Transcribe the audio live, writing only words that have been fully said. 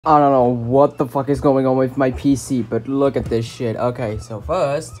I don't know what the fuck is going on with my PC, but look at this shit. Okay, so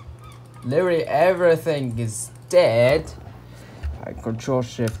first, literally everything is dead. I Control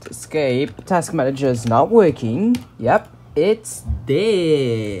Shift Escape. Task Manager is not working. Yep, it's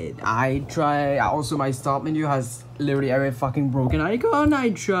dead. Also my start menu has literally every fucking broken icon. I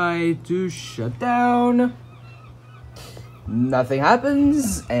try to shut down. Nothing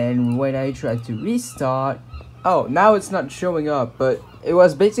happens, and when I try to restart, oh, now it's not showing up, but it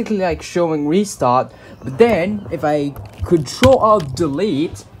was basically like showing restart. But then if I Control Alt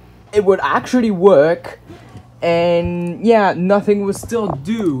Delete, it would actually work, and yeah, nothing will still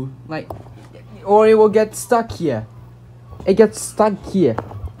do, like, or it will get stuck here. It gets stuck here,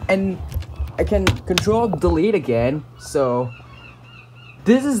 and I can Control Delete again. So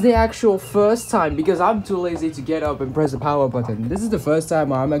this is the actual first time, because I'm too lazy to get up and press the power button. This is the first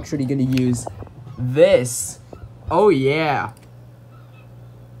time I'm actually gonna use this. Oh yeah.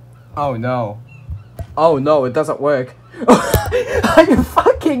 Oh no. Oh no, it doesn't work. Are you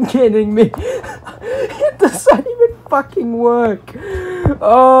fucking kidding me? It doesn't even fucking work.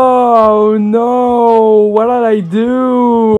 Oh no, what did I do?